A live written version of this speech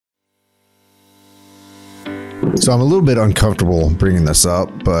So I'm a little bit uncomfortable bringing this up,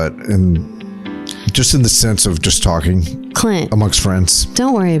 but just in the sense of just talking Clint, amongst friends.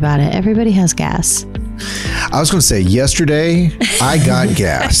 Don't worry about it. Everybody has gas. I was going to say, yesterday I got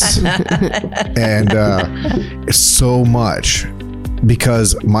gas, and so much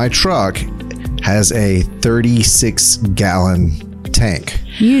because my truck has a 36-gallon tank.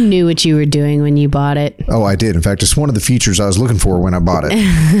 You knew what you were doing when you bought it. Oh, I did. In fact, it's one of the features I was looking for when I bought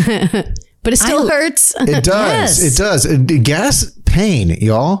it. But it still hurts. It does. Yes. It does. Gas pain,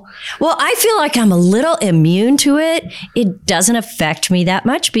 y'all. Well, I feel like I'm a little immune to it. It doesn't affect me that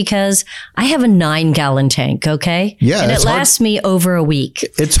much because I have a 9-gallon tank, okay? Yeah, and it it's hard- lasts me over a week.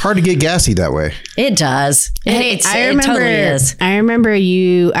 It's hard to get gassy that way. It does. Hey, It totally is. I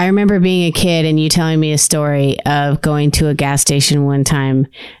remember being a kid and you telling me a story of going to a gas station one time,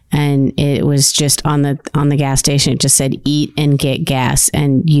 and it was just on the gas station. It just said "eat and get gas,"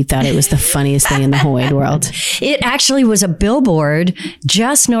 and you thought it was the funniest thing in the whole wide world. It actually was a billboard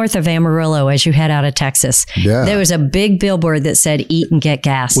just north of Amarillo as you head out of Texas. Yeah. There was a big billboard that said "eat and get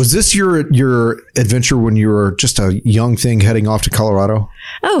gas." Was this your adventure when you were just a young thing heading off to Colorado?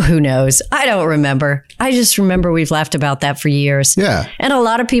 Oh, who knows? I don't remember. I just remember we've laughed about that for years. Yeah. And a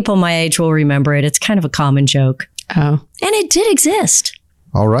lot of people my age will remember it. It's kind of a common joke. Oh, And it did exist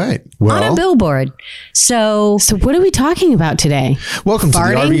All right. on Well, a billboard. So so what are we talking about today? welcome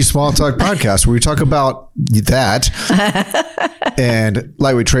Farting? to the RV Small Talk podcast, where we talk about that and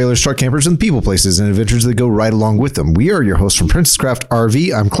lightweight trailers, truck campers, and people, places, and adventures that go right along with them. We are your hosts from Princess Craft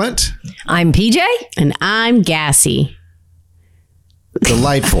RV. I'm Clint. I'm PJ. And I'm gassy.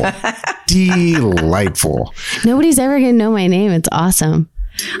 Delightful. Delightful. Nobody's ever gonna know my name. It's awesome.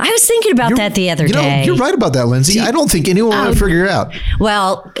 I was thinking about that the other day. You're right about that, Lindsay. I don't think anyone will figure it out.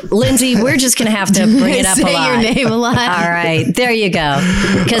 Well, Lindsay, we're just going to have to bring it up a Say lot. your name a lot. All right. There you go.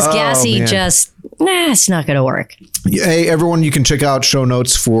 Because Gassy man. it's not going to work. Hey, everyone, you can check out show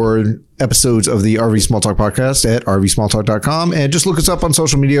notes for episodes of the RV Small Talk podcast at rvsmalltalk.com, and just look us up on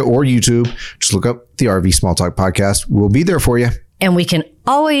social media or YouTube. Just look up the RV Small Talk podcast. We'll be there for you. And we can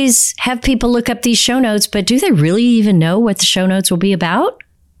always have people look up these show notes, but do they really even know what the show notes will be about?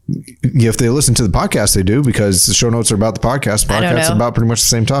 If they listen to the podcast, they do, because the show notes are about the podcast. I don't Podcast is know. about pretty much the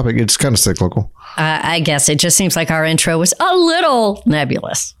same topic. It's kind of cyclical. I guess it just seems like our intro was a little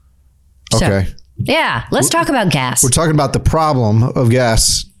nebulous. So, Okay. yeah, let's talk about gas. We're talking about the problem of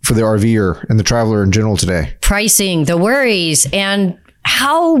gas for the RVer and the traveler in general today. Pricing, the worries, and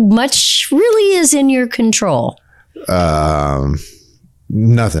how much really is in your control.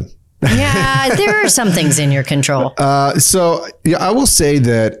 Nothing. Yeah, there are some things in your control. So yeah, I will say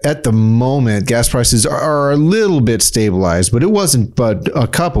that at the moment, gas prices are a little bit stabilized, but it wasn't but a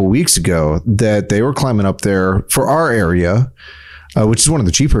couple weeks ago that they were climbing up there for our area, which is one of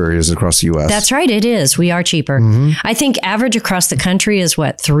the cheaper areas across the U.S. That's right. It is. We are cheaper. I think average across the country is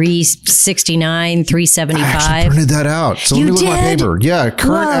what, $369, I actually $375. printed that out. So You let me look at my did? paper. Yeah,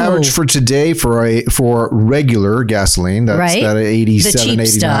 current Whoa. average for today for regular gasoline. That's Right. that 87, The cheap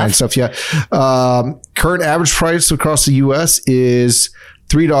 89 stuff. Yeah. Current average price across the U.S. is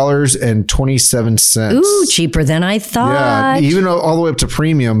 $3.27. Ooh, cheaper than I Yeah, thought. even all the way up to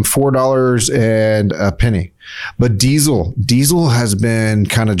premium, $4 and a penny. But diesel has been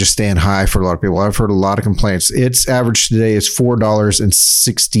kind of just staying high for a lot of people. I've heard a lot of complaints. Its average today is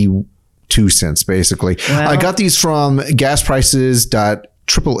 $4.62, basically. Wow. I got these from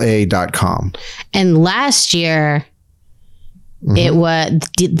gasprices.aaa.com. And last year, it was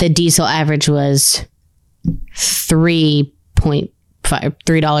the diesel average was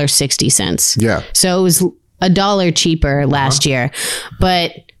 $3.60. Yeah. So it was $1 cheaper last year.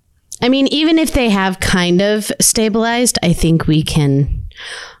 But I mean, even if they have kind of stabilized, I think we can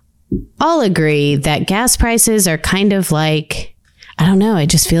all agree that gas prices are kind of like, I don't know. I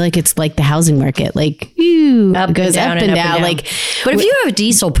just feel like it's like the housing market. Like, it goes up and down. Like, but if you have a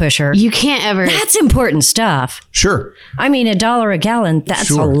diesel pusher, you can't ever. that's important stuff. Sure. I mean, $1 a gallon, that's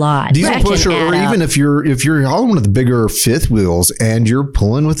a Sure. lot. Diesel That can pusher, add or up. even if you're hauling one of the bigger fifth wheels and you're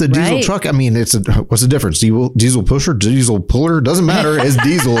pulling with a diesel Right. truck, I mean, what's the difference? Diesel pusher, diesel puller, doesn't matter. It's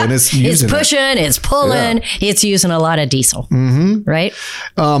diesel and it's It's using it. pushing, it's pulling, it's using a lot of diesel, right?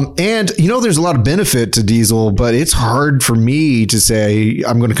 And there's a lot of benefit to diesel, but it's hard for me to say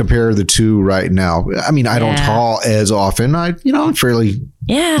I'm going to compare the two right now. I mean, I don't Yeah. haul as often. I'm fairly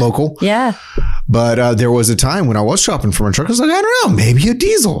Yeah. local. Yeah. But there was a time when I was shopping for my truck. I was like, I don't know, maybe a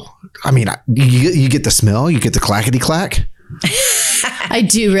diesel. I mean, you get the smell, you get the clackety clack. I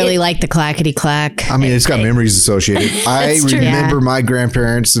do really like the clackety clack. I mean, it's got memories associated. I true. remember my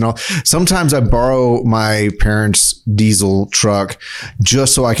grandparents and all. Sometimes I borrow my parents' diesel truck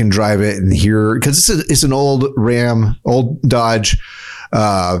just so I can drive it and hear, because it's an old Ram, old Dodge,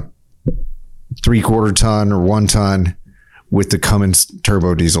 3/4 ton or 1 ton with the Cummins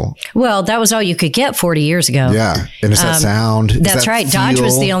turbo diesel. Well, that was all you could get 40 years ago. Yeah. And it's that sound. It's That's that right. Dodge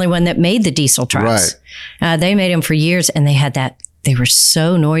was feel. the only one that made the diesel trucks. Right. They made them for years, and they had that. They were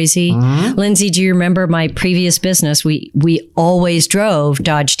so noisy. Mm-hmm. Lindsay, do you remember my previous business? We always drove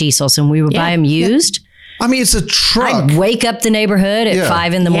Dodge diesels, and we would buy them used. I mean, it's a truck. I'd wake up the neighborhood at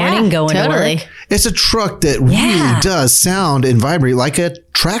 5 a.m. going to work. It's a truck that really does sound and vibrate like a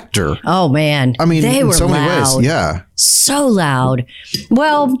tractor. Oh man. I mean, they in were so many loud. ways. Yeah. So loud.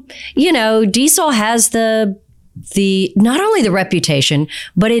 Well, diesel has the not only the reputation,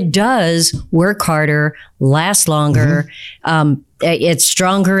 but it does work harder, last longer. It's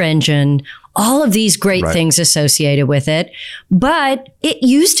stronger engine. All of these great things associated with it. But it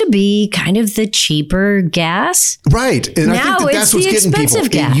used to be kind of the cheaper gas. Right. And Now I think that's it's what's the getting people.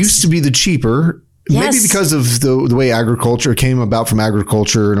 expensive gas. It used to be the cheaper. Yes. Maybe because of the way agriculture came about from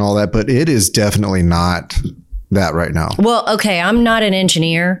agriculture and all that, but it is definitely not that right now. Well, okay, I'm not an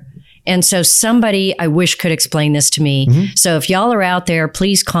engineer. And so somebody I wish could explain this to me. So if y'all are out there,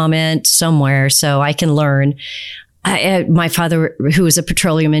 please comment somewhere so I can learn. My father, who was a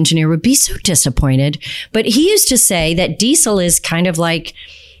petroleum engineer, would be so disappointed. But he used to say that diesel is kind of like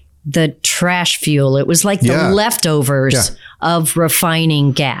the trash fuel. It was like the leftovers of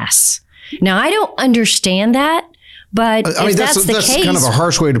refining gas. Now, I don't understand that. But I mean, that's case, kind of a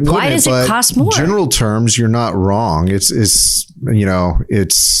harsh way to put it. Why does it cost more? General terms, you're not wrong. It's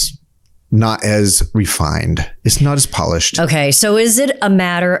not as refined. It's not as polished. Okay, so is it a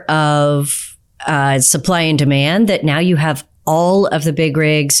matter of supply and demand that now you have all of the big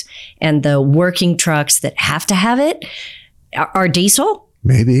rigs and the working trucks that have to have it are diesel?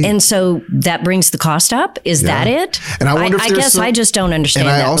 Maybe. And so that brings the cost up. Is that it? And I wonder if there's guess some, I just don't understand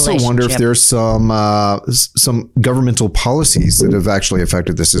and that I also wonder if relationship. there's some governmental policies that have actually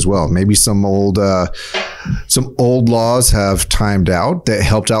affected this as well. Maybe some old laws have timed out that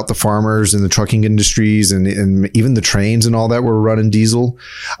helped out the farmers and the trucking industries and even the trains and all that were running diesel.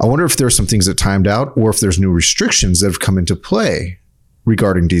 I wonder if there's some things that timed out or if there's new restrictions that have come into play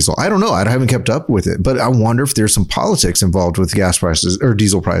regarding diesel. I don't know. I haven't kept up with it, but I wonder if there's some politics involved with gas prices or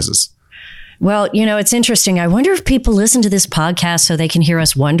diesel prices. Well, it's interesting. I wonder if people listen to this podcast so they can hear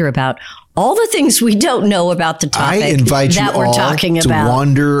us wonder about all the things we don't know about the topic I invite that you we're all talking to about.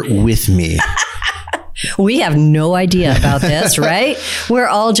 wander with me. We have no idea about this, right? We're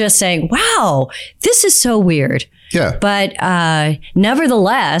all just saying, wow, this is so weird. Yeah. But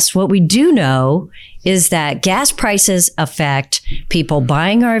nevertheless, what we do know is that gas prices affect people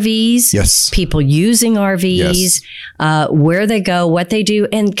buying RVs, Yes. people using RVs, where they go, what they do,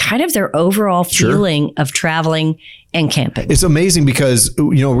 and kind of their overall feeling of traveling and camping. It's amazing because,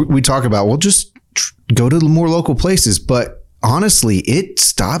 we talk about, well, just go to more local places. But honestly, it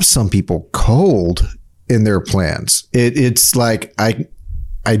stops some people cold in their plans. It's like, I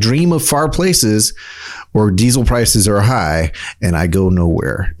dream of far places where diesel prices are high and I go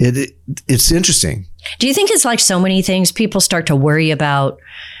nowhere. It's interesting. Do you think it's like so many things? People start to worry about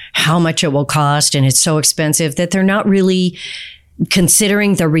how much it will cost and it's so expensive that they're not really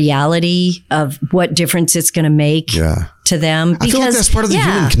considering the reality of what difference it's going to make to them. I feel like that's part of the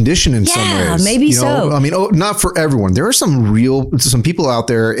human condition in some ways. Yeah, maybe so. I mean, not for everyone. There are some people out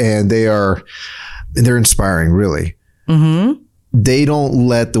there and they're inspiring, really. Mm-hmm. They don't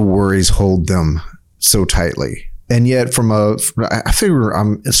let the worries hold them so tightly. And yet I figure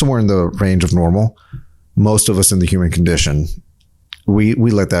I'm somewhere in the range of normal. Most of us in the human condition, we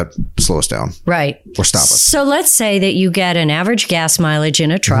let that slow us down. Right. Or stop us. So let's say that you get an average gas mileage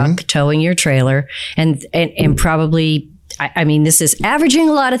in a truck towing your trailer and probably, I mean, this is averaging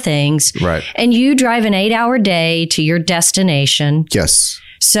a lot of things. Right. And you drive an 8-hour day to your destination. Yes.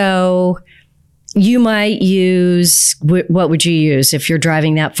 So you might use, what would you use if you're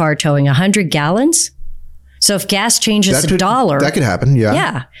driving that far towing 100 gallons? So if gas changes $1, that could happen.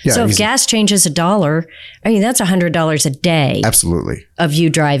 Yeah. So if gas changes $1, I mean, that's $100 a day. Absolutely. Of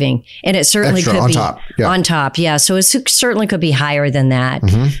you driving. And it certainly Extra, could on be top. Yeah. on top. Yeah. So it certainly could be higher than that.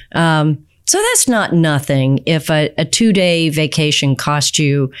 So that's not nothing if a 2-day vacation cost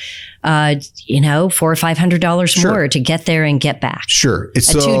you, $400 or $500 more to get there and get back. Sure.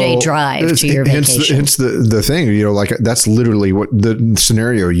 It's a 2-day drive to your vacation. Hence the thing, like that's literally what the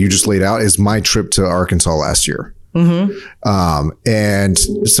scenario you just laid out is my trip to Arkansas last year. Mm-hmm. And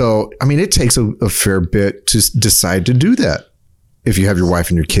so, I mean, it takes a fair bit to decide to do that. if you have your wife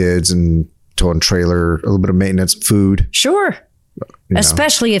and your kids and tow and trailer, a little bit of maintenance, food. Sure.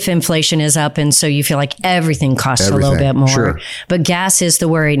 Especially if inflation is up and so you feel like everything costs a little bit more. Sure. But gas is the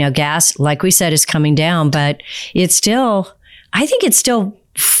worry. Now, gas, like we said, is coming down, but it's still, I think it's still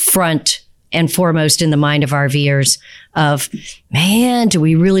front and foremost in the mind of RVers of, man, do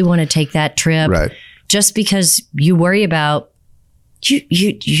we really want to take that trip? Right. Just because you worry about,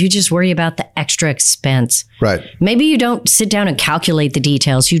 you just worry about the extra expense. Right. Maybe you don't sit down and calculate the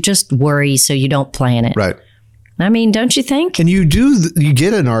details. You just worry so you don't plan it. Right. I mean, don't you think? And you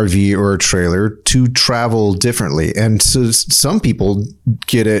get an RV or a trailer to travel differently. And so some people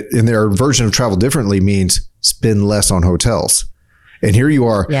get it, and their version of travel differently means spend less on hotels. And here you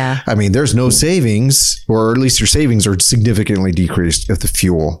are. Yeah. I mean, there's no savings, or at least your savings are significantly decreased if the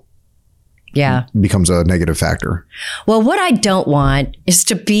fuel becomes a negative factor. Well, what I don't want is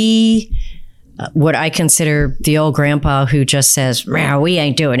to be what I consider the old grandpa who just says, we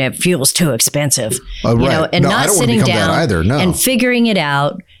ain't doing it. Fuel's too expensive. Right. You know, and No, I not don't wanna sitting become down that either. No. and figuring it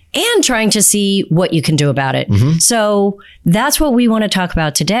out and trying to see what you can do about it. Mm-hmm. So that's what we want to talk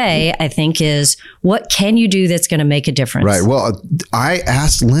about today, I think, is what can you do that's going to make a difference? Right. Well, I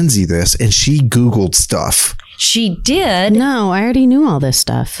asked Lindsay this, and she Googled stuff. She did. No, I already knew all this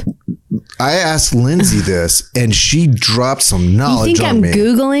stuff. I asked Lindsay this, and she dropped some You knowledge think on I'm me.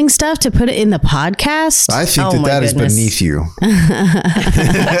 Googling stuff to put it in the podcast? I think Oh, my that is goodness. beneath you.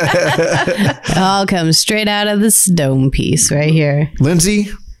 It all comes straight out of the stone piece right here. Lindsay,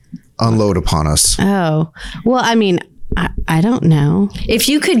 unload upon us. Oh, well, I mean, I don't know. If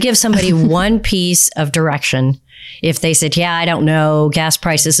you could give somebody one piece of direction, if they said, I don't know, gas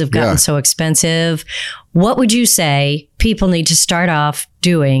prices have gotten Yeah. so expensive, what would you say people need to start off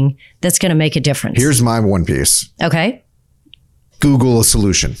doing that's going to make a difference? Here's my one piece. Okay. Google a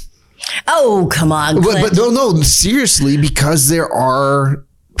solution. Oh, come on, Clint. But no, seriously, because there are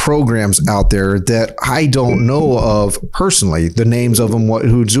programs out there that I don't know of personally, the names of them,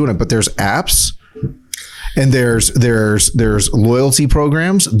 who's doing it, but there's apps. And there's loyalty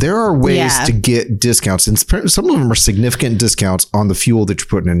programs. There are ways to get discounts, and some of them are significant discounts on the fuel that you're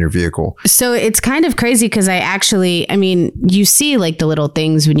putting in your vehicle. So it's kind of crazy because you see like the little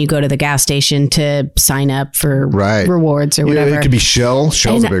things when you go to the gas station to sign up for rewards or whatever. It could be Shell.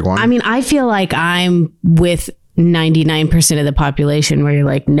 Shell's a big one. I mean, I feel like I'm with 99% of the population where you're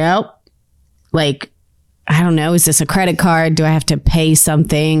like, nope. Like, I don't know. Is this a credit card? Do I have to pay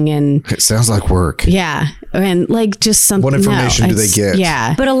something? And it sounds like work. yeah. And like just something. What information do they get?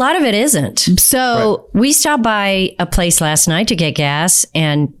 Yeah. But a lot of it isn't. So We stopped by a place last night to get gas,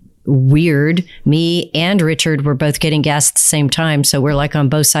 and weird, me and Richard were both getting gas at the same time. So we're like on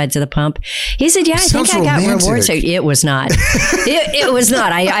both sides of the pump. He said, I think Sounds I got romantic. rewards. So it was not. it was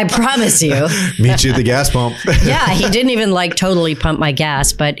not. I promise you. Meet you at the gas pump. Yeah, he didn't even like totally pump my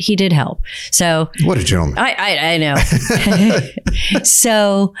gas, but he did help. So What a gentleman. I know.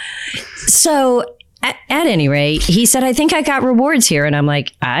 So at any rate, he said, I think I got rewards here. And I'm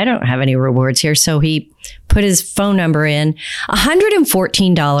like, I don't have any rewards here. So he put his phone number in,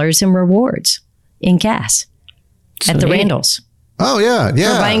 $114 in rewards in gas at the Randalls. Oh, yeah.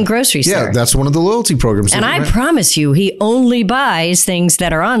 For buying groceries Yeah, there. that's one of the loyalty programs. And I promise you, he only buys things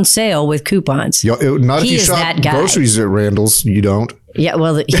that are on sale with coupons. Not if He you is shop that guy. groceries at Randall's, you don't. Yeah,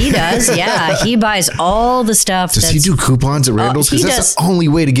 well, he does. Yeah, he buys all the stuff. Does he do coupons at Randall's? he Because that's the only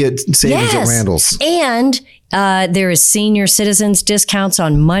way to get savings at Randall's. And there is senior citizens discounts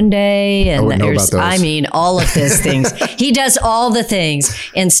on Monday, and wouldn't know there's, about those. I mean, all of those things. He does all the things,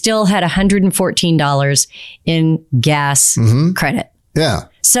 and still had $114 in gas credit. Yeah.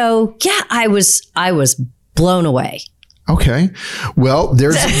 So yeah, I was blown away. Okay. Well,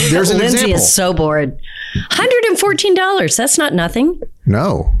 there's an Lindsay example. is so bored. $114. That's not nothing.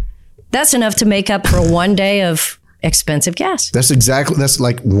 No. That's enough to make up for one day of expensive gas. That's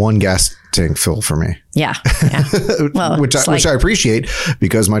like one gas tank fill for me. Yeah. Well, which I appreciate,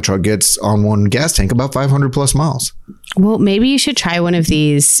 because my truck gets on one gas tank about 500 plus miles. well, maybe you should try one of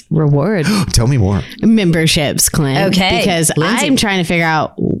these reward Tell me more. memberships, Clint. Okay, Because Lindsay. I'm trying to figure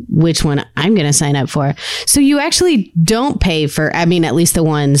out which one I'm going to sign up for. So you actually don't pay for, at least the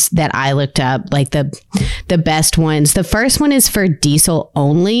ones that I looked up, like the best ones. The first one is for diesel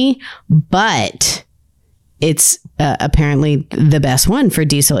only, but it's apparently the best one for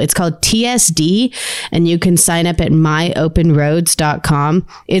diesel. It's called TSD, and you can sign up at myopenroads.com.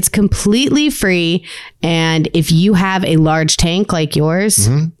 It's completely free. And if you have a large tank like yours,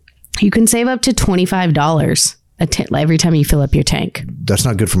 you can save up to $25 every time you fill up your tank. That's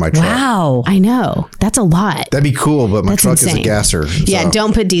not good for my truck. Wow. I know. That's a lot. That'd be cool, but my That's truck is insane. a gasser. Yeah, so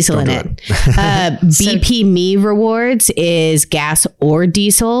don't put diesel in do it. BP Me Rewards is gas or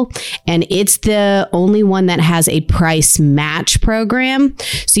diesel, and it's the only one that has a price match program.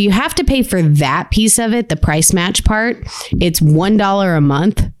 So you have to pay for that piece of it, the price match part. It's $1 a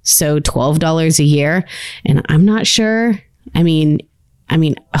month, so $12 a year. And I'm not sure. I mean,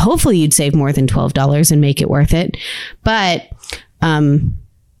 hopefully you'd save more than $12 and make it worth it. But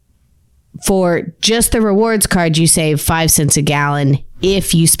for just the rewards card, you save 5 cents a gallon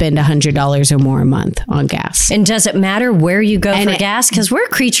if you spend $100 or more a month on gas. And does it matter where you go And for gas? Because we're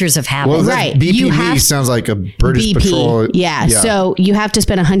creatures of habit. Well, Right. BPB You have- sounds like a British BP. Patrol. Yeah. So you have to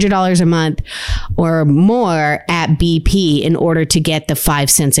spend $100 a month or more at BP in order to get the 5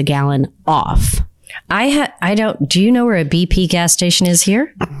 cents a gallon off. Do you know where a BP gas station is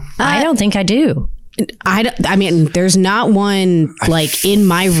here? I don't think I do. I mean, there's not one like in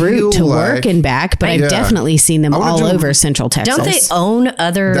my route to feel work like- and back, but I've Yeah. definitely seen them wanna all do- over Central Texas. Don't they own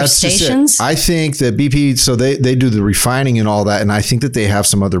other That's just it. stations? I think that BP, so they do the refining and all that, and I think that they have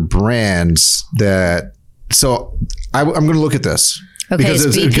some other brands that. So I'm going to look at this. Okay, because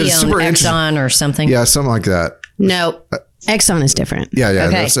it's because BP it's on super interesting. Exxon or something. Yeah, something like that. No, Exxon is different. Yeah, Okay.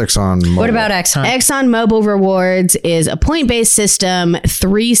 that's Exxon. What about Exxon? ExxonMobil Rewards is a point-based system,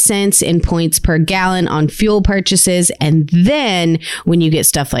 3 cents in points per gallon on fuel purchases. And then when you get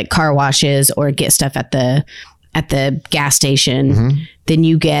stuff like car washes or get stuff at the gas station, then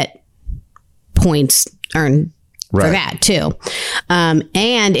you get points earned for Right. that too.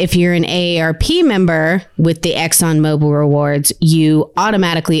 And if you're an AARP member with the ExxonMobil Rewards, you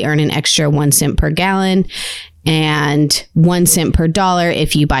automatically earn an extra 1 cent per gallon and 1 cent per dollar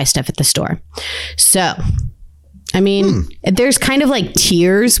if you buy stuff at the store. So, I mean, there's kind of like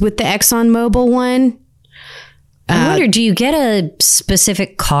tiers with the ExxonMobil one. I wonder, do you get a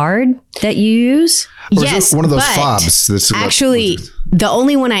specific card that you use? Or is it Yes, one of those but fobs. That's actually, the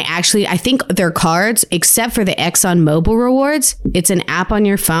only one I think their cards, except for the ExxonMobil Rewards, it's an app on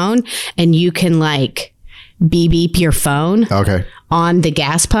your phone and you can like beep your phone Okay. on the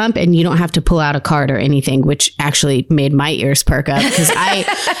gas pump and you don't have to pull out a card or anything, which actually made my ears perk up because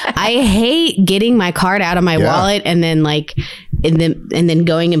I hate getting my card out of my wallet and then and then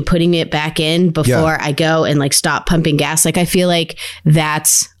going and putting it back in before I go and like stop pumping gas. Like I feel like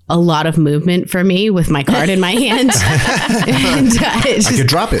that's a lot of movement for me with my card in my hand. And I could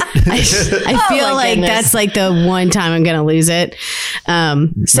drop it. I feel my like goodness. that's like the one time I'm going to lose it. So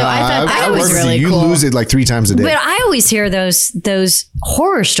I thought that was work with really you. cool. You lose it like 3 times a day. But I always hear those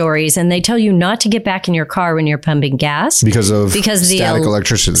horror stories, and they tell you not to get back in your car when you're pumping gas because the static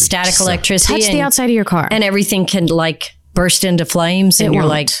electricity. Static electricity, Touch the outside of your car. and everything can like burst into flames, and you're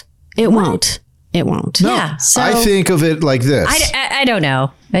like, it won't. It won't. yeah. So I think of it like this. I don't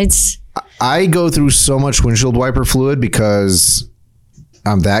know. It's I go through so much windshield wiper fluid because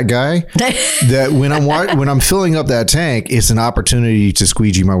I'm that guy that when I'm filling up that tank, it's an opportunity to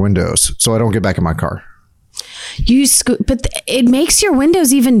squeegee my windows so I don't get back in my car. But it makes your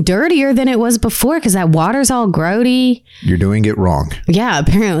windows even dirtier than it was before because that water's all grody. You're doing it wrong. Yeah,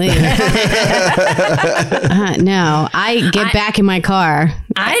 apparently. No, I get back in my car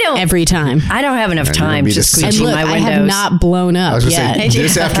every time. I don't have enough time be to the squeegee And look, my I windows. have not blown up I was yet. going to say,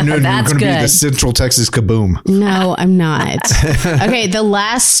 this afternoon, we're That's going to be the good. Central Texas kaboom. No, I'm not. Okay, the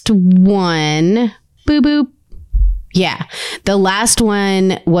last one. Boop, boop. Yeah. The last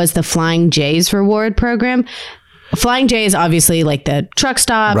one was the Flying J's reward program. Flying J is obviously like the truck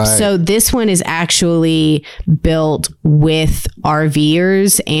stop. Right. So this one is actually built with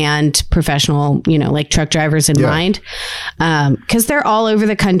RVers and professional, like truck drivers in mind. Because they're all over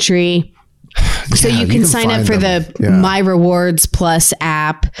the country. So you can sign up find for them. the My Rewards Plus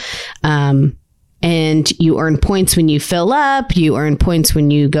app. And you earn points when you fill up, you earn points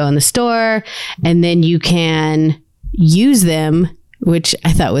when you go in the store, and then you can use them, which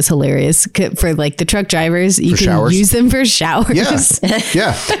I thought was hilarious for like the truck drivers. You can showers? use them for showers.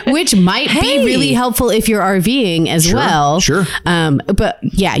 Yeah. Which might be really helpful if you're RVing as well. Sure. But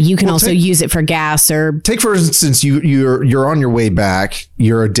yeah, you can also use it for gas or Take for instance, you're on your way back.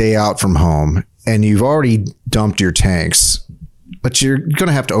 You're a day out from home, and you've already dumped your tanks, but you're going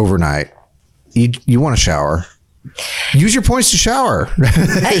to have to overnight. You want to shower. Use your points to shower.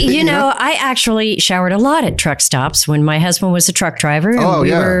 you know, I actually showered a lot at truck stops when my husband was a truck driver and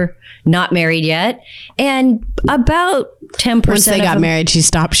we were not married yet. And about 10% once they got married, she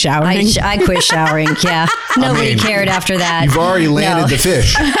stopped showering. I quit showering. Yeah. Nobody cared after that. You've already landed the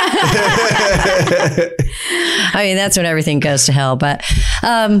fish. I mean, that's when everything goes to hell. But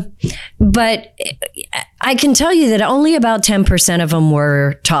I can tell you that only about 10% of them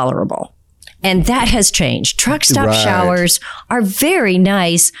were tolerable. And that has changed. Truck stop showers are very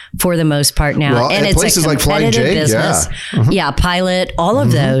nice for the most part now. Well, and at it's places a like Flying competitive J, business. yeah. Yeah, Pilot, all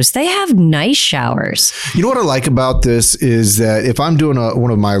of those. They have nice showers. You know what I like about this is that if I'm doing one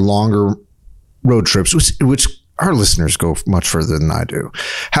of my longer road trips, which our listeners go much further than I do.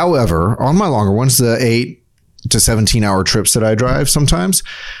 However, on my longer ones, the 8 to 17 hour trips that I drive sometimes,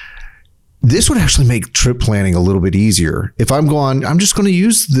 this would actually make trip planning a little bit easier. If I'm just going to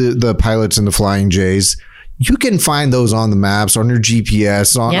use the Pilots and the Flying J's. You can find those on the maps, on your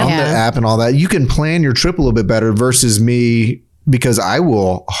GPS, on the app and all that. You can plan your trip a little bit better versus me, because I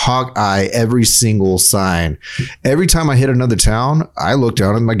will hawk eye every single sign. Every time I hit another town, I look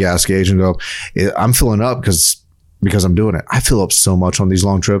down at my gas gauge and go, I'm filling up because I'm doing it. I fill up so much on these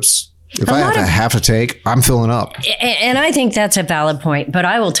long trips. If I have half a tank, I'm filling up. And I think that's a valid point. But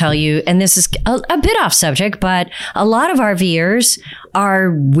I will tell you, and this is a bit off subject, but a lot of RVers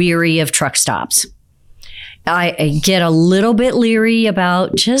are weary of truck stops. I get a little bit leery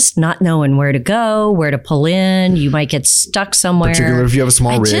about just not knowing where to go, where to pull in. You might get stuck somewhere. Particularly if you have a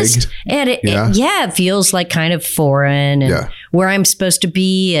small rig. It feels like kind of foreign and where I'm supposed to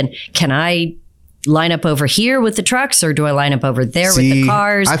be. And can I line up over here with the trucks, or do I line up over there with the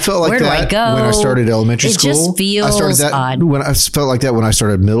cars? I felt like where that do I go? when I started elementary school. It just feels odd. When I felt like that when I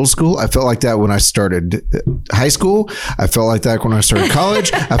started middle school. I felt like that when I started high school. I felt like that when I started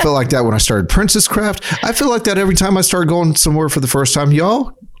college. I felt like that when I started Princess Craft. I feel like that every time I start going somewhere for the first time,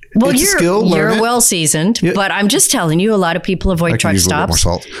 y'all. Well, you're well seasoned, but I'm just telling you, a lot of people avoid truck stops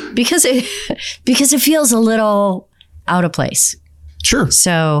because it feels a little out of place. Sure.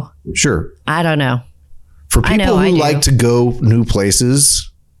 So, I don't know. For people who like to go new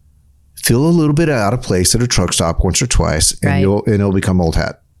places, feel a little bit out of place at a truck stop once or twice, and it'll become old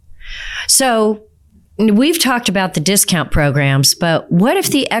hat. So, we've talked about the discount programs, but what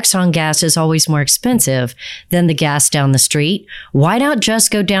if the Exxon gas is always more expensive than the gas down the street? Why not just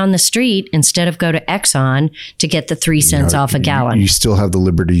go down the street instead of go to Exxon to get the 3 cents off a gallon? You still have the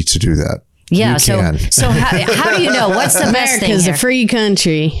liberty to do that. Yeah. So how do you know what's the best thing? America's a free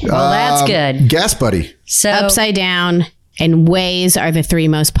country. Well, that's good. Gas Buddy. So Upside Down and Waze are the 3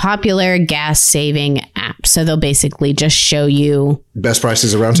 most popular gas saving apps. So they'll basically just show you best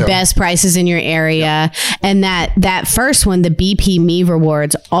prices around town, best prices in your area. And that first one, the BP Me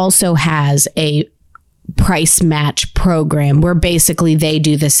Rewards, also has a price match program where basically they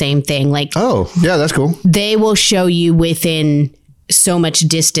do the same thing. Like, oh yeah, that's cool. They will show you within so much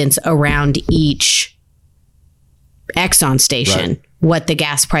distance around each Exxon station what the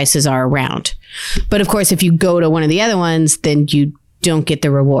gas prices are around. But of course, if you go to one of the other ones, then you don't get the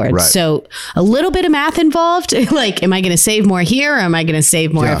rewards. Right. So a little bit of math involved. Like, am I going to save more here, or am I going to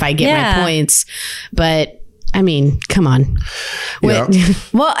save more if I get my points? But I mean, come on. Yeah.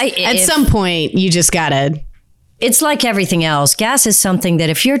 Well, at some point, you just got to. It's like everything else. Gas is something that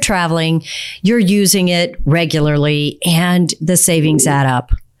if you're traveling, you're using it regularly, and the savings add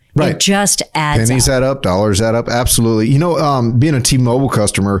up. Right. It just adds Pennies add up, dollars add up. Absolutely. You know, being a T-Mobile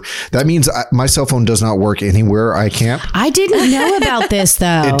customer, that means my cell phone does not work anywhere I camp. I didn't know about this,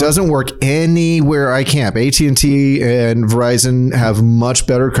 though. It doesn't work anywhere I camp. AT&T and Verizon have much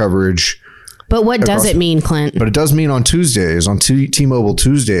better coverage. But what does it mean, Clint? But it does mean on Tuesdays, on T-Mobile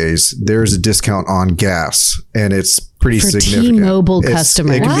Tuesdays, there's a discount on gas, and it's pretty significant. T-Mobile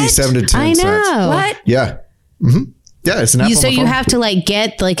customers. It can be 7 to 10 cents. I know. What? Yeah. Mm-hmm. Yeah, it's an app. So you have to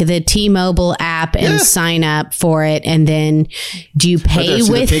get the T-Mobile app and sign up for it, and then do you pay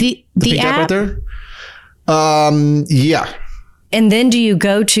with the app? Right there? Yeah. And then do you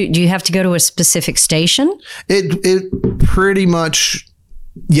have to go to a specific station? It pretty much.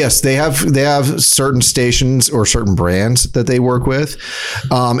 Yes, they have certain stations or certain brands that they work with.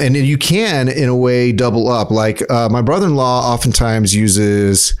 And you can, in a way, double up. Like my brother-in-law oftentimes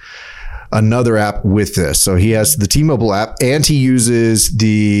uses another app with this. So he has the T-Mobile app, and he uses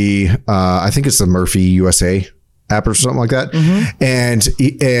the, I think it's the Murphy USA app or something like that.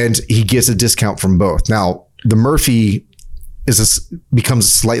 Mm-hmm. And he gets a discount from both. Now, the Murphy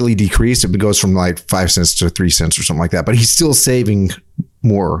becomes slightly decreased. It goes from 5 cents to 3 cents or something like that, but he's still saving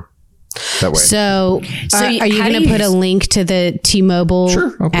more that way. So are you going to put a link to the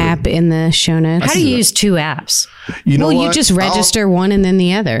T-Mobile app in the show notes? How do you use 2 apps? You just register one and then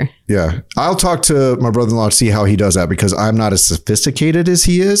the other. Yeah. I'll talk to my brother-in-law to see how he does that, because I'm not as sophisticated as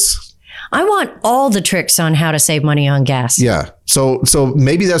he is. I want all the tricks on how to save money on gas. Yeah. So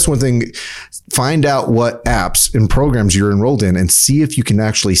maybe that's one thing. Find out what apps and programs you're enrolled in and see if you can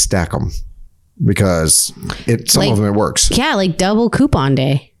actually stack them. because some of them it works. Yeah, like double coupon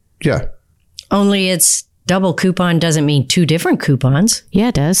day. Yeah. Only it's double coupon doesn't mean two different coupons. Yeah,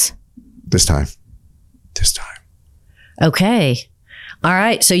 it does. This time. Okay. All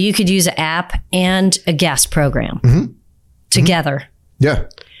right. So you could use an app and a gas program together. Yeah.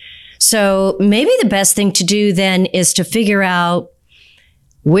 So maybe the best thing to do then is to figure out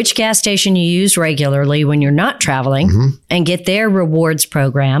which gas station you use regularly when you're not traveling and get their rewards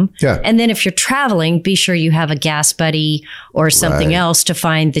program. Yeah. And then if you're traveling, be sure you have a gas buddy or something else to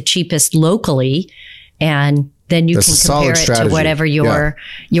find the cheapest locally. And then you can compare it to whatever your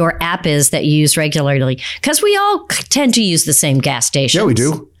app is that you use regularly. Because we all tend to use the same gas stations. Yeah, we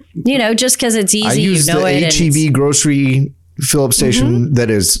do. You know, just because it's easy, I use you know the it. HEB grocery fill-up station that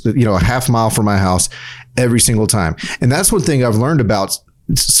is, a half mile from my house every single time. And that's one thing I've learned about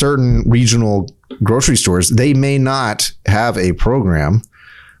certain regional grocery stores. They may not have a program,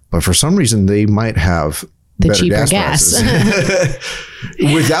 but for some reason they might have The better cheaper gas gas.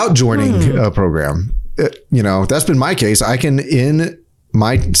 prices without joining a program. That's been my case. In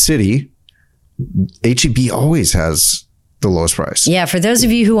my city, HEB always has the lowest price. Yeah, for those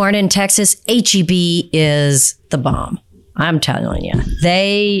of you who aren't in Texas, HEB is the bomb. I'm telling you,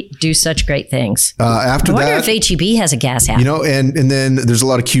 they do such great things. After I wonder that, if HEB has a gas app. and then there's a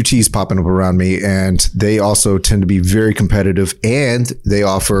lot of QTs popping up around me, and they also tend to be very competitive, and they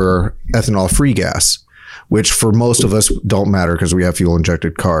offer ethanol-free gas, which for most of us don't matter because we have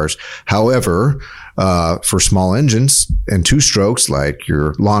fuel-injected cars. However, for small engines and two strokes, like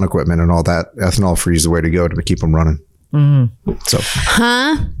your lawn equipment and all that, ethanol-free is the way to go to keep them running. So,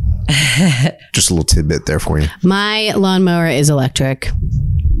 just a little tidbit there for you. My lawnmower is electric.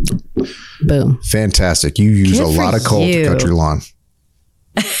 Boom. Fantastic. You use Good a lot for of coal to you. cut your lawn.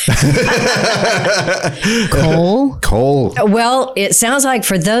 Coal. Well, it sounds like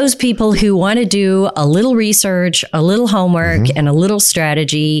for those people who want to do a little research, a little homework, and a little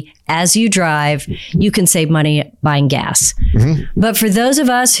strategy as you drive, you can save money buying gas. But for those of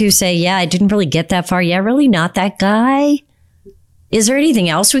us who say, yeah, I didn't really get that far. Yeah, really not that guy. Is there anything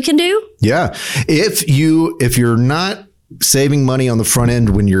else we can do? Yeah. If you're not saving money on the front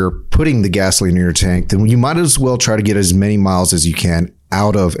end when you're putting the gasoline in your tank, then you might as well try to get as many miles as you can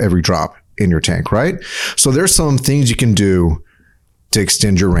out of every drop in your tank, right? So there's some things you can do to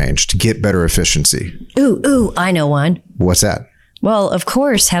extend your range, to get better efficiency. Ooh, I know one. What's that? Well, of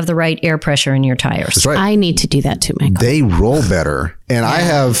course, have the right air pressure in your tires. That's right. I need to do that too, Michael. They roll better. And I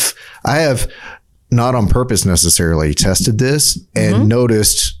have not on purpose necessarily tested this and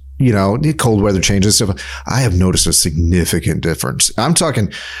noticed, the cold weather changes stuff. I have noticed a significant difference. I'm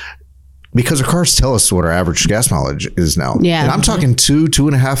talking because our cars tell us what our average gas mileage is now. Yeah. And I'm talking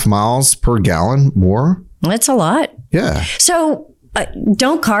 2.5 miles per gallon more. That's a lot. Yeah. So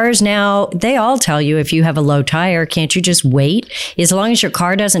don't cars now, they all tell you if you have a low tire, can't you just wait? As long as your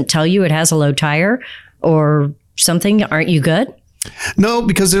car doesn't tell you it has a low tire or something, aren't you good? No,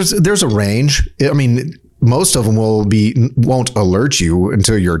 because there's a range. I mean, most of them won't alert you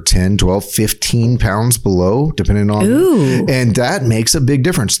until you're 10, 12, 15 pounds below, depending on. Ooh. And that makes a big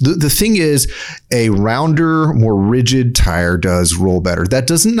difference. The thing is, a rounder, more rigid tire does roll better. That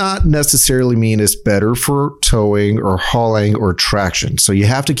does not necessarily mean it's better for towing or hauling or traction. So you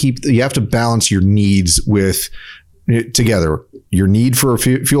have to balance your needs together. Your need for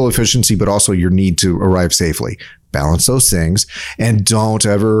fuel efficiency, but also your need to arrive safely. Balance those things and don't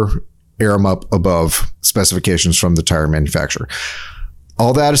ever air them up above specifications from the tire manufacturer.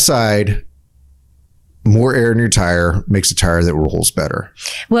 All that aside, more air in your tire makes a tire that rolls better.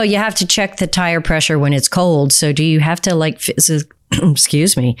 Well, you have to check the tire pressure when it's cold. So do you have to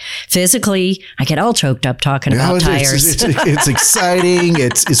physically, I get all choked up talking about tires. It's exciting.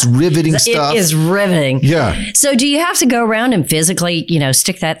 It's riveting stuff. It is riveting. Yeah. So do you have to go around and physically,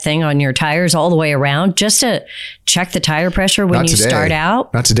 stick that thing on your tires all the way around just to check the tire pressure when you start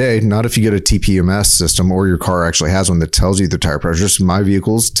out? Not today. Not if you get a TPMS system or your car actually has one that tells you the tire pressure. So my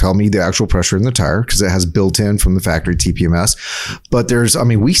vehicles tell me the actual pressure in the tire because it has built in from the factory TPMS. But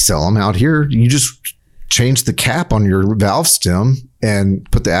we sell them out here. You just change the cap on your valve stem and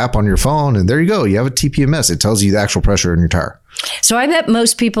put the app on your phone, and there you go. You have a TPMS. It tells you the actual pressure in your tire. So I bet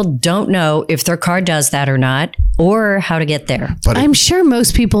most people don't know if their car does that or not, or how to get there. But I'm sure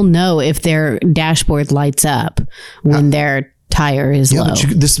most people know if their dashboard lights up when their tire is low.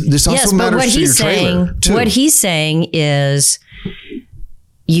 But this also matters to your trailer too. What he's saying is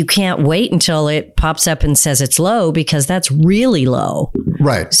you can't wait until it pops up and says it's low because that's really low.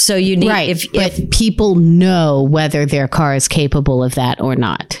 Right. So you need if people know whether their car is capable of that or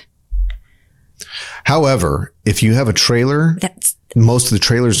not. However, if you have a trailer Most of the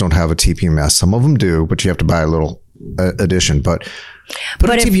trailers don't have a TPMS. Some of them do, but you have to buy a little addition. But put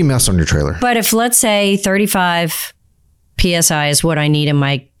a TPMS on your trailer. But if, let's say, 35 PSI is what I need in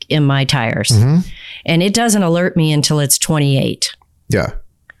my tires, and it doesn't alert me until it's 28,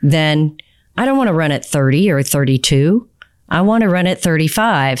 then I don't want to run at 30 or 32. I want to run at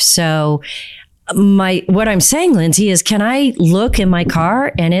 35. So what I'm saying, Lindsay, is can I look in my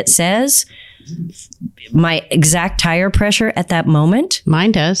car and it says my exact tire pressure at that moment?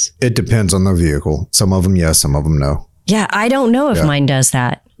 Mine does. It depends on the vehicle. Some of them, yes. Some of them, no. Yeah, I don't know if mine does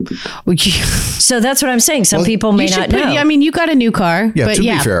that. So that's what I'm saying. Some people may not know. I mean, you got a new car, but to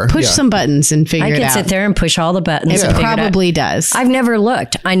be fair, push some buttons and figure it out. I can sit there and push all the buttons. It probably does. I've never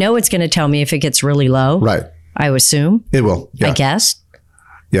looked. I know it's going to tell me if it gets really low. Right. I assume. It will. Yeah. I guess.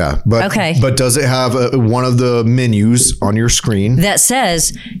 Yeah. But does it have one of the menus on your screen that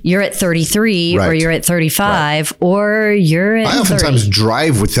says you're at 33 or you're at 35 or you're at 30? I oftentimes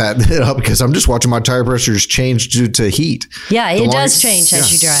drive with that up because I'm just watching my tire pressures change due to heat. Yeah, it does change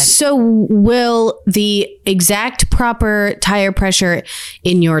as you drive. So will the exact proper tire pressure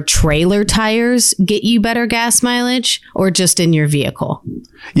in your trailer tires get you better gas mileage or just in your vehicle?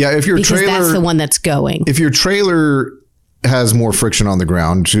 Yeah, if your trailer, that's the one that's going. If your trailer has more friction on the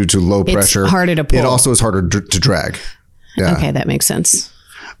ground due to low pressure, it's harder to pull. It also is harder to drag. Yeah. Okay, that makes sense.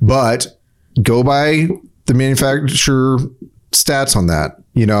 But go by the manufacturer stats on that,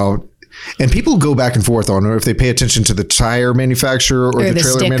 and people go back and forth on if they pay attention to the tire manufacturer or the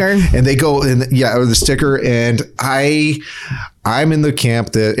trailer sticker. And they go or the sticker. And I'm in the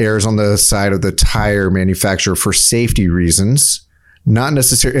camp that errs on the side of the tire manufacturer for safety reasons, not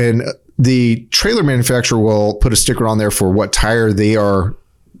necessarily. And the trailer manufacturer will put a sticker on there for what tire they are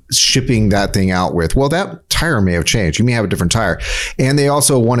shipping that thing out with. Well, that tire may have changed. You may have a different tire. And they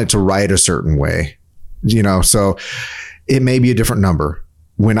also want it to ride a certain way, so it may be a different number.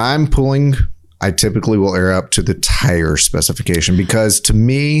 When I'm pulling, I typically will air up to the tire specification because to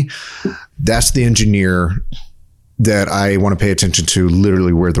me, that's the engineer that I want to pay attention to,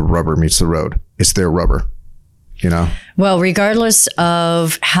 literally where the rubber meets the road. It's their rubber. Well, regardless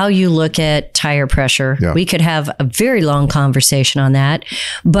of how you look at tire pressure, we could have a very long conversation on that,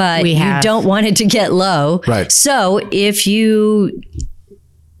 but you don't want it to get low. Right. So if you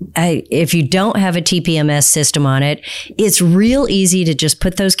don't have a TPMS system on it, it's real easy to just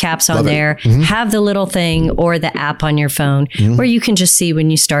put those caps on there, have the little thing or the app on your phone where you can just see when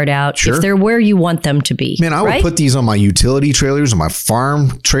you start out if they're where you want them to be. Man, I would put these on my utility trailers, on my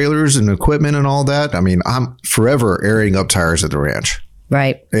farm trailers and equipment and all that. I mean, I'm forever airing up tires at the ranch.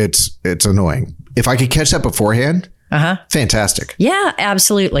 Right. It's annoying. If I could catch that beforehand, fantastic. Yeah,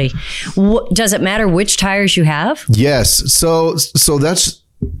 absolutely. Does it matter which tires you have? Yes. So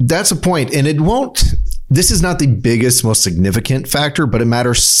that's a point. And this is not the biggest, most significant factor, but it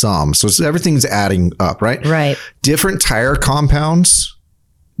matters some. So everything's adding up, right? Right. Different tire compounds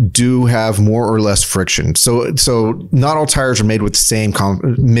do have more or less friction. So not all tires are made with the same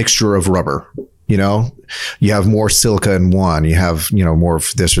mixture of rubber. You have more silica in one, you have, more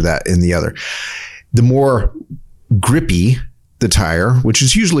of this or that in the other. The more grippy the tire, which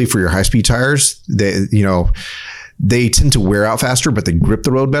is usually for your high-speed tires, they tend to wear out faster, but they grip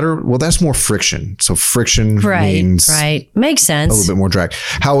the road better. Well, that's more friction. So friction means makes sense. A little bit more drag.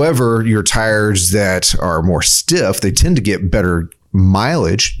 However, your tires that are more stiff, they tend to get better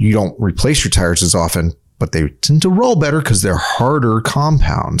mileage. You don't replace your tires as often, but they tend to roll better because they're harder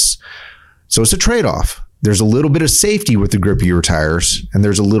compounds. So it's a trade-off. There's a little bit of safety with the grippier tires, and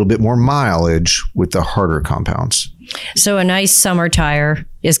there's a little bit more mileage with the harder compounds. So a nice summer tire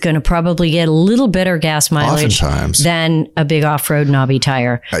is going to probably get a little better gas mileage than a big off-road knobby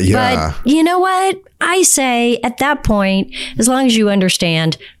tire. Yeah. But you know what? I say at that point, as long as you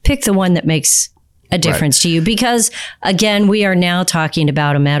understand, pick the one that makes a difference to you. Because again, we are now talking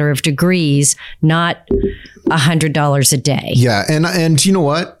about a matter of degrees, not $100 a day. Yeah. And you know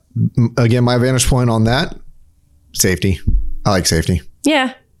what? Again, my vantage point on that, safety. I like safety.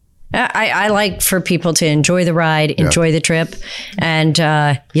 Yeah. I like for people to enjoy the ride, enjoy the trip, and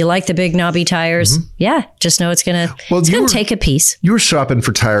you like the big knobby tires. Yeah, just know it's gonna take a piece. You were shopping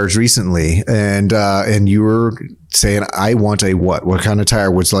for tires recently, and you were saying, "I want a what? What kind of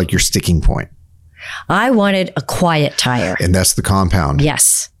tire was like your sticking point?" I wanted a quiet tire, and that's the compound.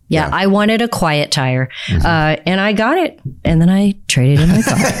 Yes. Yeah, I wanted a quiet tire, and I got it, and then I traded in my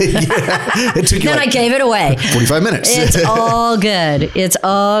car. It took you then I gave it away. 45 minutes. It's all good. It's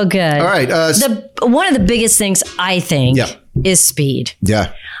all good. All right. One of the biggest things I think is speed.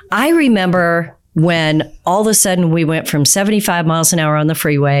 Yeah. I remember when all of a sudden we went from 75 miles an hour on the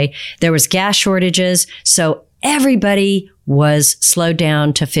freeway. There was gas shortages, so everybody was slowed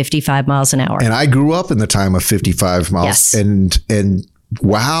down to 55 miles an hour. And I grew up in the time of 55 miles. Yes. And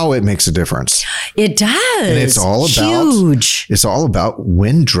wow, it makes a difference. It does. And it's all about huge. It's all about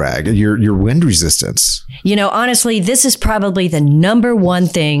wind drag, your wind resistance. You know, honestly, this is probably the number one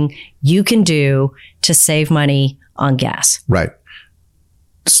thing you can do to save money on gas. Right.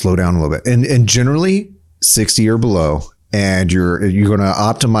 Slow down a little bit. And generally 60 or below. And you're going to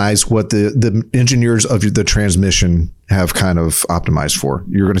optimize what the engineers of the transmission have kind of optimized for.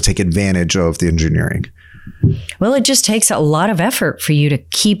 You're going to take advantage of the engineering. Well, it just takes a lot of effort for you to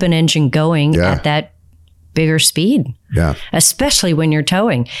keep an engine going at that bigger speed. Yeah. Especially when you're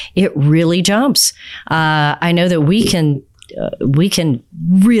towing. It really jumps. I know that we can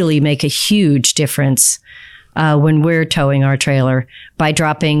really make a huge difference when we're towing our trailer by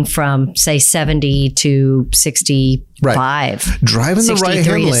dropping from, say, 70 to 65. Right. Driving the right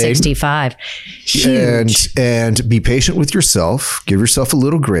hand lane. 65. Huge. And be patient with yourself. Give yourself a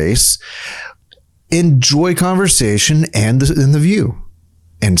little grace. Enjoy conversation and the view.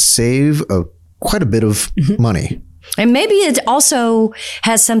 And save quite a bit of money. And maybe it also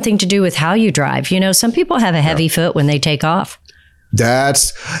has something to do with how you drive. You know, some people have a heavy foot when they take off.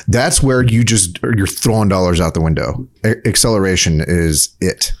 That's where you're throwing dollars out the window. Acceleration is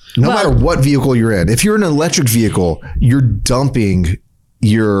it. No matter what vehicle you're in. If you're in an electric vehicle, you're dumping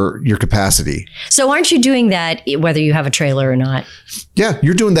your capacity. So aren't you doing that whether you have a trailer or not? Yeah,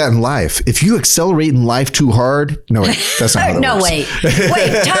 you're doing that in life. If you accelerate in life too hard, no, wait, that's not how that works.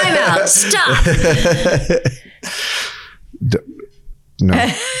 Wait, time out. Stop.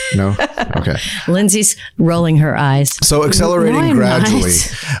 No. Okay. Lindsay's rolling her eyes. So accelerating gradually,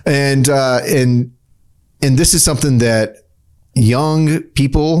 and this is something that young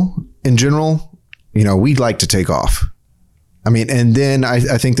people in general, you know, we'd like to take off. I mean, and then I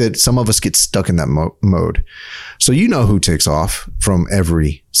think that some of us get stuck in that mode. So you know who takes off from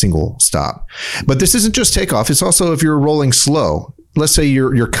every single stop. But this isn't just takeoff. It's also if you're rolling slow. Let's say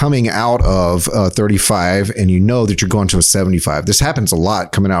you're coming out of 35 and you know that you're going to a 75. This happens a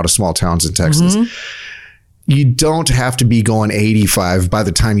lot coming out of small towns in Texas. Mm-hmm. You don't have to be going 85 by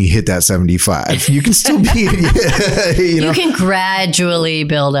the time you hit that 75. You can still be, you can gradually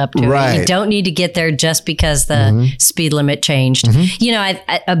build up to it. You don't need to get there just because the speed limit changed. Mm-hmm. You know,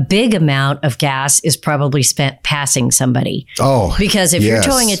 a big amount of gas is probably spent passing somebody. Oh, because if you're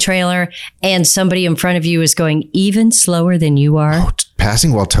towing a trailer and somebody in front of you is going even slower than you are.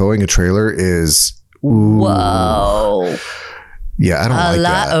 Passing while towing a trailer is, whoa. Yeah, I don't like that. A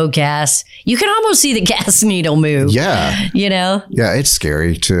lot of gas. You can almost see the gas needle move. Yeah. You know? Yeah, it's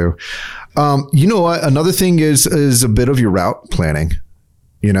scary too. You know what? Another thing is a bit of your route planning.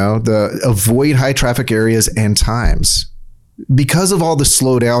 You know, avoid high traffic areas and times. Because of all the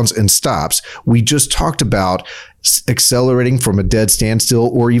slowdowns and stops, we just talked about accelerating from a dead standstill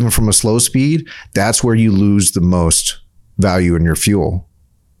or even from a slow speed. That's where you lose the most value in your fuel.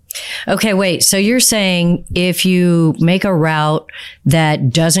 Okay, wait. So you're saying if you make a route that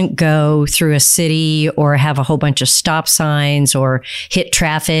doesn't go through a city or have a whole bunch of stop signs or hit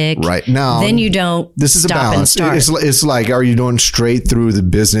traffic, right now, then you don't. This is a balance. It's like, are you going straight through the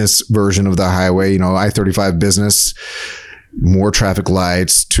business version of the highway? You know, I-35 business, more traffic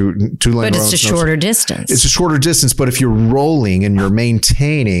lights, two lane roads. But it's a shorter distance. It's a shorter distance. But if you're rolling and you're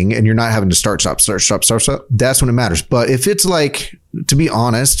maintaining and you're not having to start, stop, that's when it matters. But if it's like, to be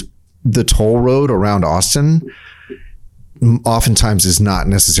honest, the toll road around Austin oftentimes is not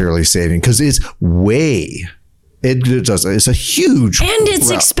necessarily saving because it's it's a huge and it's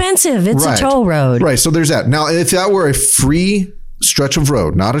route. Expensive. It's a toll road. Right. So there's that. Now, if that were a free stretch of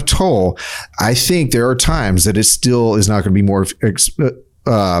road, not a toll, I think there are times that it still is not going to be more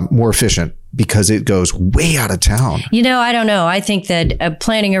efficient because it goes way out of town. You know, I don't know. I think that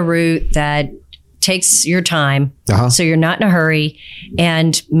planning a route that takes your time, so you're not in a hurry,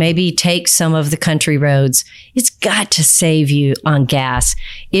 and maybe take some of the country roads. It's got to save you on gas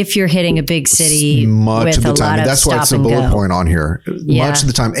if you're hitting a big city with a lot of that's why it's a bullet point on here. Yeah. Much of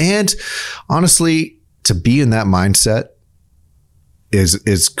the time, and honestly, to be in that mindset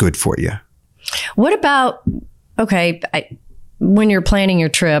is good for you. What about when you're planning your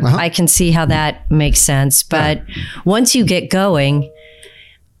trip? I can see how that makes sense, but once you get going.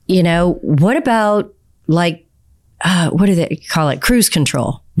 You know, what about what do they call it? Cruise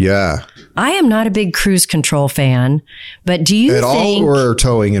control. Yeah. I am not a big cruise control fan, but do you think... At all or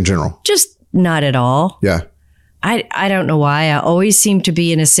towing in general? Just not at all. Yeah. I don't know why. I always seem to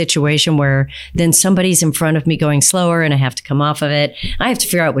be in a situation where then somebody's in front of me going slower and I have to come off of it. I have to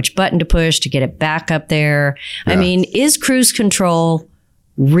figure out which button to push to get it back up there. Yeah. I mean, is cruise control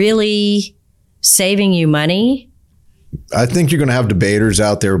really saving you money? I think you're going to have debaters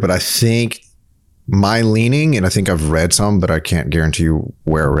out there, but I think my leaning, and I think I've read some, but I can't guarantee you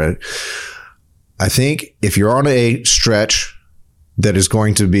where I read it. I think if you're on a stretch that is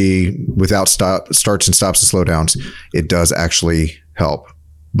going to be without starts and stops and slowdowns, it does actually help.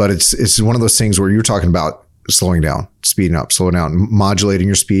 But it's one of those things where you're talking about slowing down, speeding up, slowing down, modulating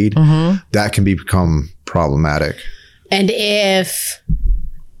your speed. That can become problematic. And if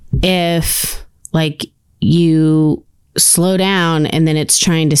like you slow down and then it's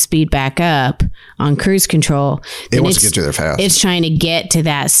trying to speed back up on cruise control, It wants to get you there fast. It's trying to get to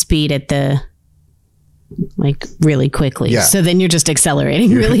that speed at the like really quickly. Yeah. So then you're just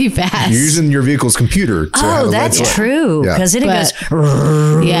accelerating really fast. You're using your vehicle's computer to have Oh, a that's light switch. true. Yeah. Because then it But-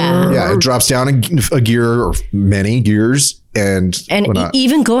 goes, Yeah. Yeah, it drops down a gear or many gears, and whatnot.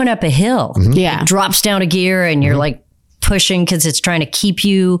 even going up a hill, Yeah. it drops down a gear and you're like pushing because it's trying to keep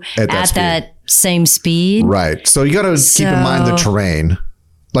you At that at speed. that same speed. Right. So you got to keep in mind the So- terrain.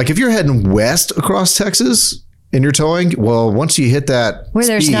 Like if you're heading west across Texas and you're towing, well, once you hit that Where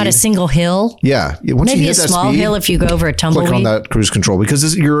there's not a speed- single hill. once you Maybe hit a that small speed, hill if you go over a click on tumbleweed. that cruise control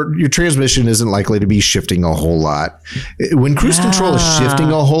because your transmission isn't likely to be shifting a whole lot. When cruise control is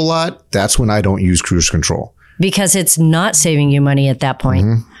shifting a whole lot, that's when I don't use cruise control. Because it's not saving you money at that point.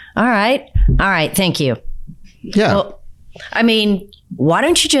 Mm-hmm. All right. All right. Thank you. Yeah. Well, I mean, why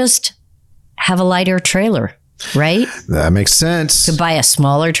don't you just have a lighter trailer, right? That makes sense. Buy a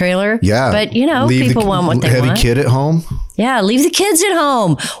smaller trailer. Yeah. But, Leave people the want what they heavy want. kid at home. Yeah. Leave the kids at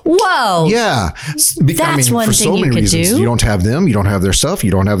home. Whoa. Yeah. That's one for thing so you many could reasons. do. You don't have them. You don't have their stuff.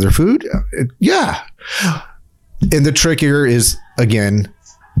 You don't have their food. Yeah. And the trick here is, again,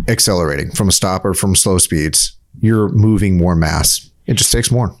 accelerating from a stop or from slow speeds. You're moving more mass. It just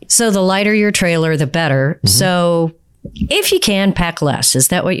takes more. So the lighter your trailer, the better. Mm-hmm. So if you can, pack less. Is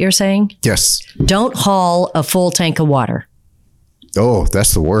that what you're saying? Yes. Don't haul a full tank of water. Oh,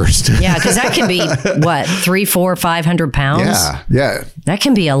 that's the worst. Yeah, because that can be what, 300, 400, 500 pounds? Yeah. Yeah. That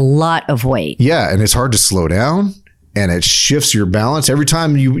can be a lot of weight. Yeah. And it's hard to slow down and it shifts your balance. Every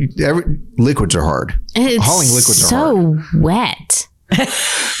time liquids are hard. It's Hauling liquids are hard. so wet.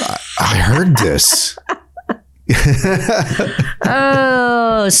 I heard this.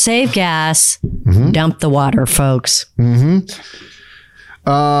 Oh, save gas. Mm-hmm. Dump the water, folks.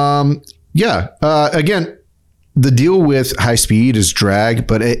 Yeah. Again, the deal with high speed is drag,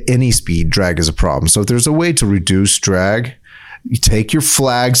 but at any speed, drag is a problem. So if there's a way to reduce drag, you take your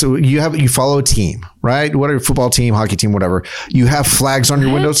flags. So you follow a team, right? Whatever, football team, hockey team, whatever. You have flags on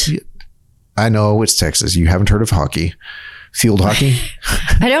your windows. I know it's Texas. You haven't heard of hockey, field hockey.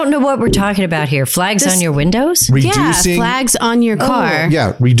 I don't know what we're talking about here. Flags on your windows? Yeah, flags on your car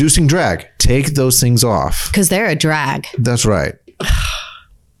Yeah, reducing drag. Take those things off. because they're a drag. That's right.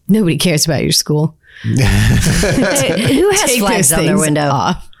 Nobody cares about your school. Who has Take flags those on their things window?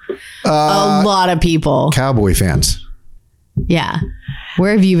 off. A lot of people. Cowboy fans. Yeah.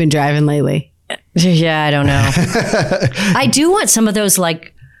 Where have you been driving lately? Yeah, I don't know. I do want some of those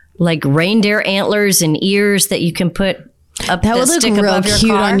like reindeer antlers and ears that you can put up That would look stick real above your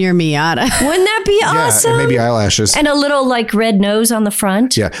cute car. on your Miata. Wouldn't that be Yeah, awesome? and maybe eyelashes. And a little like red nose on the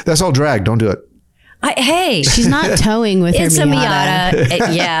front. Yeah, that's all drag. Don't do it. Hey, She's not towing with it's her a Miata.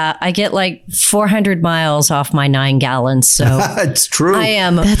 Miata. Yeah, I get like 400 miles off my 9 gallons. So It's true. I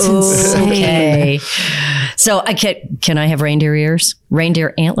am That's okay. So I can I have reindeer ears,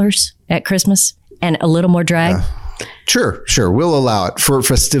 reindeer antlers at Christmas, and a little more drag? Sure. We'll allow it for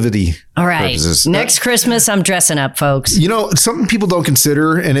festivity All right. purposes. Next Christmas, I'm dressing up, folks. You know, something people don't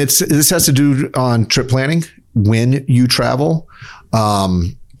consider, and this has to do on trip planning when you travel.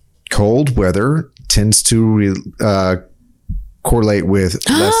 Cold weather tends to correlate with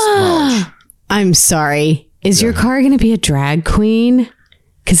less mileage. I'm sorry. Is your car going to be a drag queen?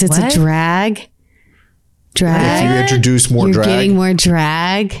 Because it's What? a drag. If you Drag. introduce more You're drag, getting more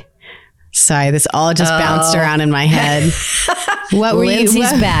drag. Sorry, this all just bounced around in my head. What were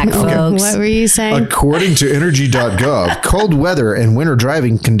Lindsay's you? back, folks. What were you saying? according to energy.gov, cold weather and winter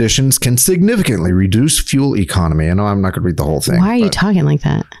driving conditions can significantly reduce fuel economy. I know I'm not going to read the whole thing. Why are you but- talking like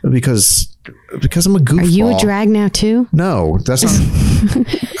that? Because I'm a goofball. Are you a drag now too? No, that's not.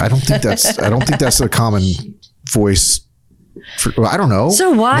 I don't think that's a common voice. Well, I don't know.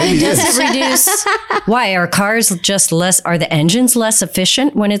 So why Maybe does is. it reduce? Why are cars just less? Are the engines less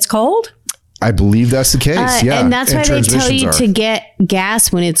efficient when it's cold? I believe that's the case. Yeah, And that's why they tell transmissions you are. to get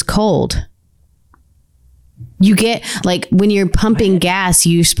gas when it's cold. You get, like, when you're pumping gas,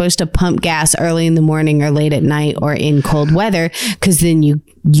 you're supposed to pump gas early in the morning or late at night or in cold weather, because then you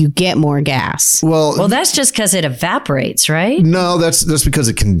get more gas. Well, Well, that's just because it evaporates, right? no, that's because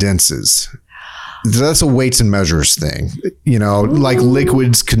it condenses. that's a weights and measures thing, like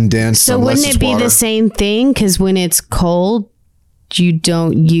liquids condense. So wouldn't it be the same thing? Because when it's cold, you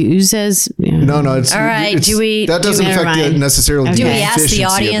don't use as no. It's all right. That doesn't affect it necessarily. Okay. Do we ask the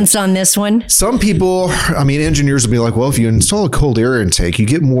audience on this one? Some people, engineers will be like, well, if you install a cold air intake, you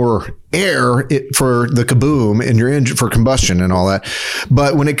get more air for the kaboom in your engine for combustion and all that.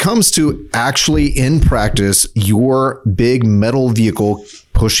 But when it comes to actually in practice, your big metal vehicle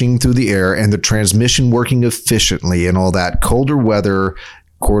pushing through the air and the transmission working efficiently and all that, colder weather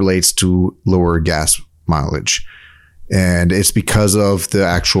correlates to lower gas mileage. And it's because of the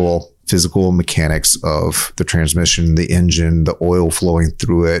actual physical mechanics of the transmission, the engine, the oil flowing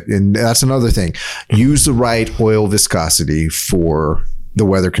through it. And that's another thing. Use the right oil viscosity for the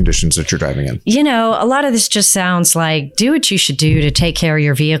weather conditions that you're driving in. A lot of this just sounds like do what you should do to take care of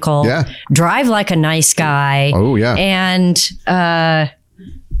your vehicle. Yeah. Drive like a nice guy. Oh, yeah. And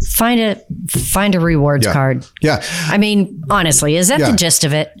find a rewards card. Yeah. Honestly, is that the gist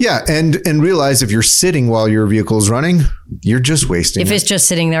of it? Yeah. And realize if you're sitting while your vehicle is running, you're just wasting If it's just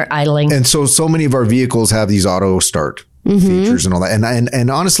sitting there idling. And so many of our vehicles have these auto start features and all that.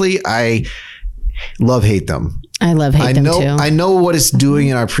 And honestly, I hate them. I hate them too. I know what it's doing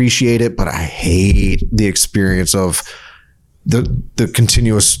and I appreciate it, but I hate the experience of the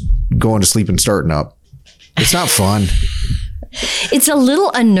continuous going to sleep and starting up. It's not fun. It's a little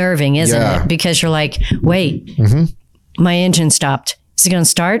unnerving, isn't it? Because you're like, wait, my engine stopped. Is it going to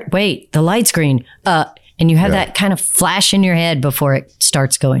start? Wait, the light's green. And you have that kind of flash in your head before it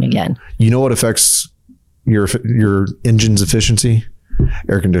starts going again. You know what affects your engine's efficiency?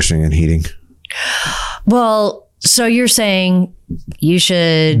 Air conditioning and heating. Well, so you're saying you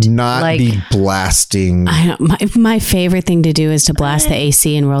should not be blasting. My favorite thing to do is to blast the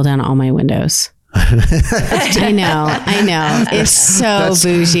AC and roll down all my windows. I know. It's so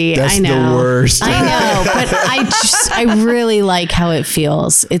bougie. That's I know. The worst. I know, but I really like how it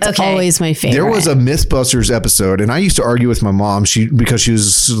feels. It's always my favorite. There was a Mythbusters episode, and I used to argue with my mom. Because she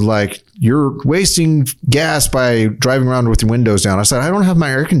was like, "You're wasting gas by driving around with your windows down." I said, "I don't have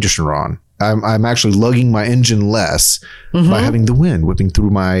my air conditioner on. I'm actually lugging my engine less by having the wind whipping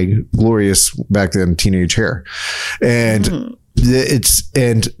through my glorious back then teenage hair," and.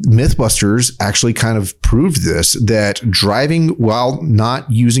 And Mythbusters actually kind of proved this, that driving while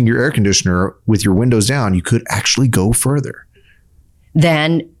not using your air conditioner with your windows down, you could actually go further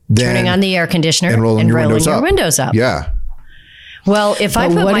than turning on the air conditioner and rolling your windows up. Yeah. Well, if I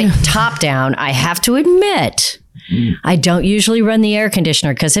put my top down, I have to admit, I don't usually run the air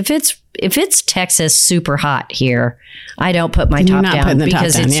conditioner because if it's Texas super hot here, I don't put my top down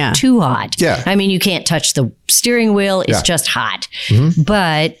because it's too hot. Yeah. You can't touch the steering wheel. It's just hot.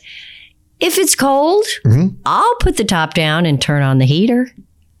 But if it's cold, I'll put the top down and turn on the heater.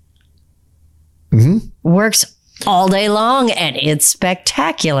 Works all day long and it's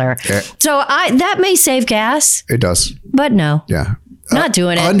spectacular. Yeah. So that may save gas. It does. But no. Yeah. Not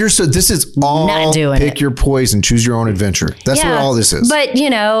doing it. Understood. This is all not doing pick your poison, choose your own adventure. That's what all this is. But,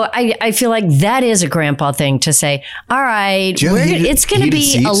 I feel like that is a grandpa thing to say, all right, it's going to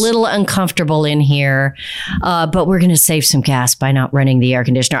be a little uncomfortable in here, but we're going to save some gas by not running the air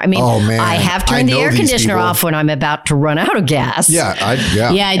conditioner. I have turned the air conditioner off when I'm about to run out of gas. Yeah, I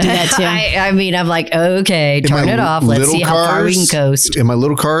do that too. I'm like, okay, turn it off. Let's see how far we can coast. In my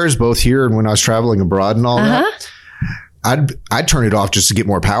little cars, both here and when I was traveling abroad and all that, I'd turn it off just to get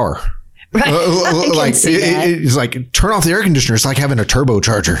more power. Right. It's like turn off the air conditioner. It's like having a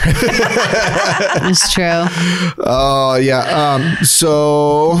turbocharger. That's true. Oh yeah.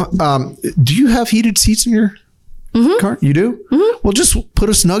 Do you have heated seats in your car? You do? Well, just put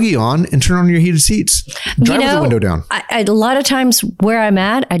a Snuggie on and turn on your heated seats. Drive with the window down. A lot of times where I'm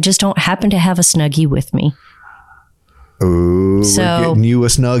at, I just don't happen to have a Snuggie with me. Oh, we're getting you a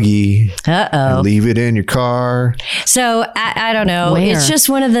Snuggie. Uh-oh. Leave it in your car. So I don't know. Where? It's just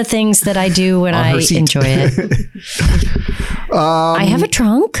one of the things that I do when I enjoy it. I have a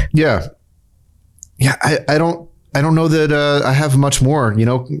trunk. Yeah. Yeah. I don't know that I have much more,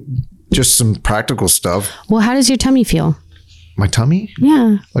 just some practical stuff. Well, how does your tummy feel? My tummy?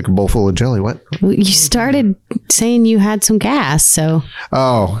 Yeah. Like a bowl full of jelly. What? You started saying you had some gas, so.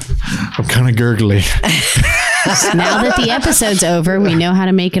 Oh, I'm kind of gurgly. Now that the episode's over, we know how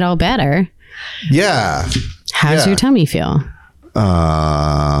to make it all better. Yeah. How's your tummy feel? Like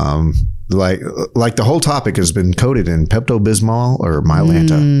the whole topic has been coated in Pepto-Bismol or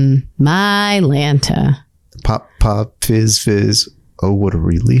Mylanta. Mylanta. Pop, pop, fizz, fizz. Oh, what a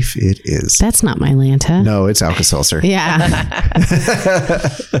relief it is. That's not Mylanta. No, it's Alka-Seltzer. Yeah.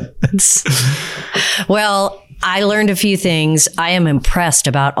 Well, I learned a few things. I am impressed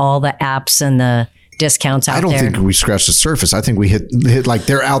about all the apps and the discounts out there. I don't think we scratched the surface. I think we hit like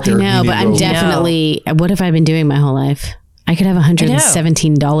they're out there. No, but I'm definitely. What have I been doing my whole life? I could have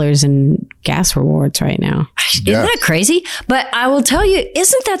 $117 in gas rewards right now. Isn't that crazy? But I will tell you,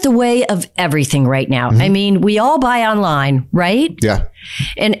 isn't that the way of everything right now? I mean, we all buy online, right? Yeah.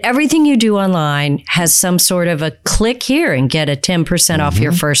 And everything you do online has some sort of a click here and get a 10% off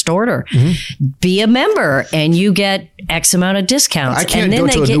your first order. Be a member and you get X amount of discounts. I can't go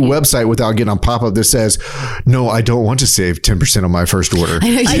to a new website without getting a pop-up that says, no, I don't want to save 10% on my first order.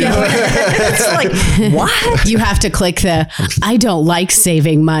 I know. It's like, what? You have to click the I don't like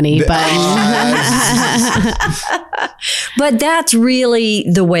saving money button. But that's really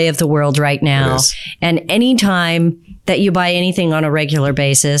the way of the world right now. And anytime that you buy anything on a regular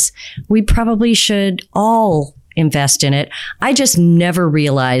basis, we probably should all invest in it. I just never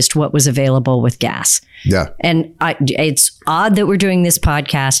realized what was available with gas. Yeah. And it's odd that we're doing this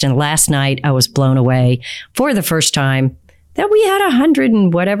podcast. And last night I was blown away for the first time that we had 100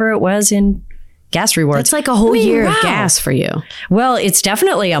 and whatever it was in gas rewards. It's like a whole year of gas for you. Well, it's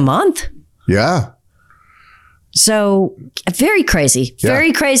definitely a month. Yeah. So very crazy. Yeah.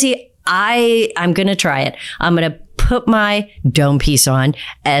 Very crazy. I'm going to try it. I'm going to put my dome piece on,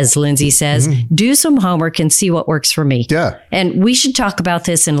 as Lindsay says, do some homework and see what works for me. Yeah. And we should talk about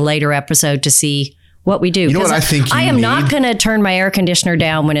this in a later episode to see what we do. You know what I think I am not going to turn my air conditioner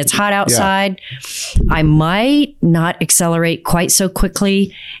down when it's hot outside. Yeah. I might not accelerate quite so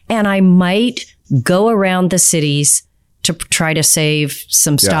quickly, and I might go around the cities to try to save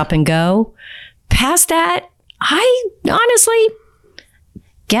some stop and go. Past that, I honestly,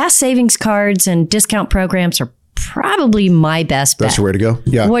 gas savings cards and discount programs are probably my best bet. That's the way to go.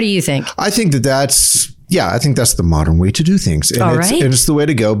 Yeah. What do you think? I think that's the modern way to do things. And and it's the way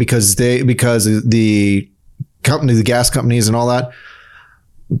to go because the gas companies and all that,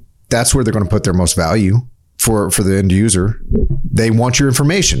 that's where they're going to put their most value for the end user. They want your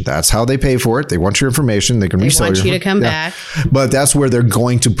information. That's how they pay for it. They want your information. They can resell want you to come back. But that's where they're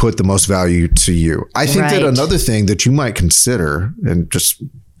going to put the most value to you. I think that another thing that you might consider, and just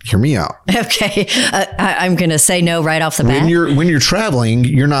hear me out. Okay. I'm going to say no right off the bat. When you're traveling,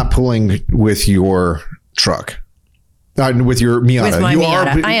 you're not pulling with your truck. With your Miata. With my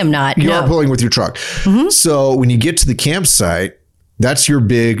Miata. I am not. You are pulling with your truck. So when you get to the campsite, that's your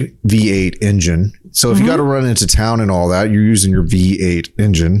big V8 engine. So if you got to run into town and all that, you're using your V8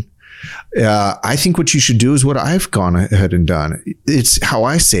 engine. I think what you should do is what I've gone ahead and done. It's how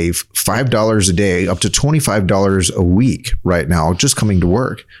I save $5 a day, up to $25 a week right now, just coming to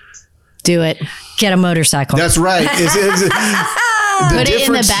work. Do it. Get a motorcycle. That's right. Put it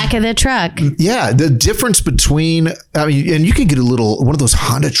in the back of the truck. Yeah. The difference between, and you can get one of those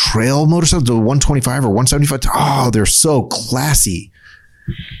Honda Trail motorcycles, the 125 or 175. Oh, they're so classy.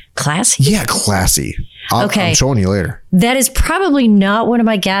 Classy? Yeah, classy. I'm showing you later. That is probably not one of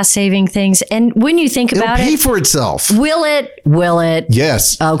my gas saving things. And when you think about It'll pay for itself. Will it?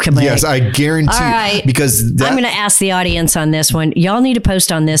 Yes. Oh, come on. Yes, I guarantee. All right. Because I'm going to ask the audience on this one. Y'all need to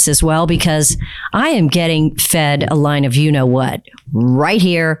post on this as well, because I am getting fed a line of you know what right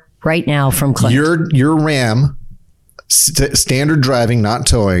here, right now from Clint. Your Ram, standard driving, not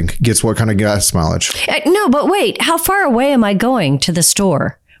towing, gets what kind of gas mileage? No, but wait. How far away am I going to the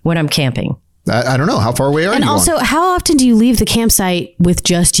store when I'm camping? I don't know. How far away are you? And also, how often do you leave the campsite with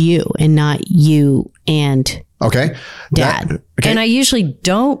just you and not you and Dad? And I usually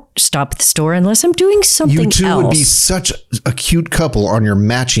don't stop at the store unless I'm doing something else. You two would be such a cute couple on your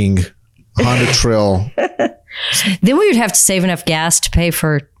matching Honda Trail. Then we would have to save enough gas to pay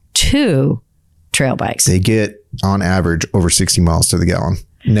for 2 trail bikes. They get, on average, over 60 miles to the gallon.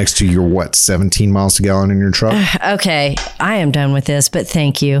 Next to your, 17 miles to gallon in your truck? Okay, I am done with this, but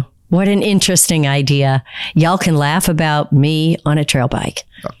thank you. What an interesting idea. Y'all can laugh about me on a trail bike.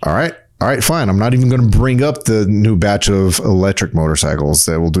 All right, fine. I'm not even going to bring up the new batch of electric motorcycles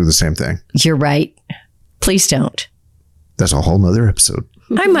that will do the same thing. You're right. Please don't. That's a whole nother episode.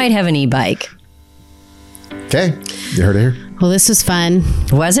 I might have an e-bike. Okay, you heard it here. Well, this was fun.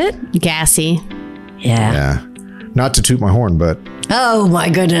 Was it? Gassy. Yeah. Not to toot my horn, but... Oh, my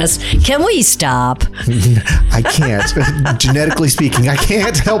goodness. Can we stop? I can't. Genetically speaking, I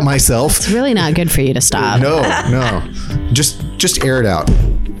can't help myself. It's really not good for you to stop. No. Just air it out.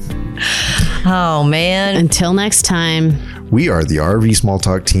 Oh, man. Until next time. We are the RV Small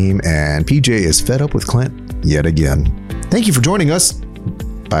Talk team, and PJ is fed up with Clint yet again. Thank you for joining us.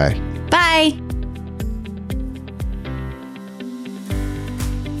 Bye. Bye.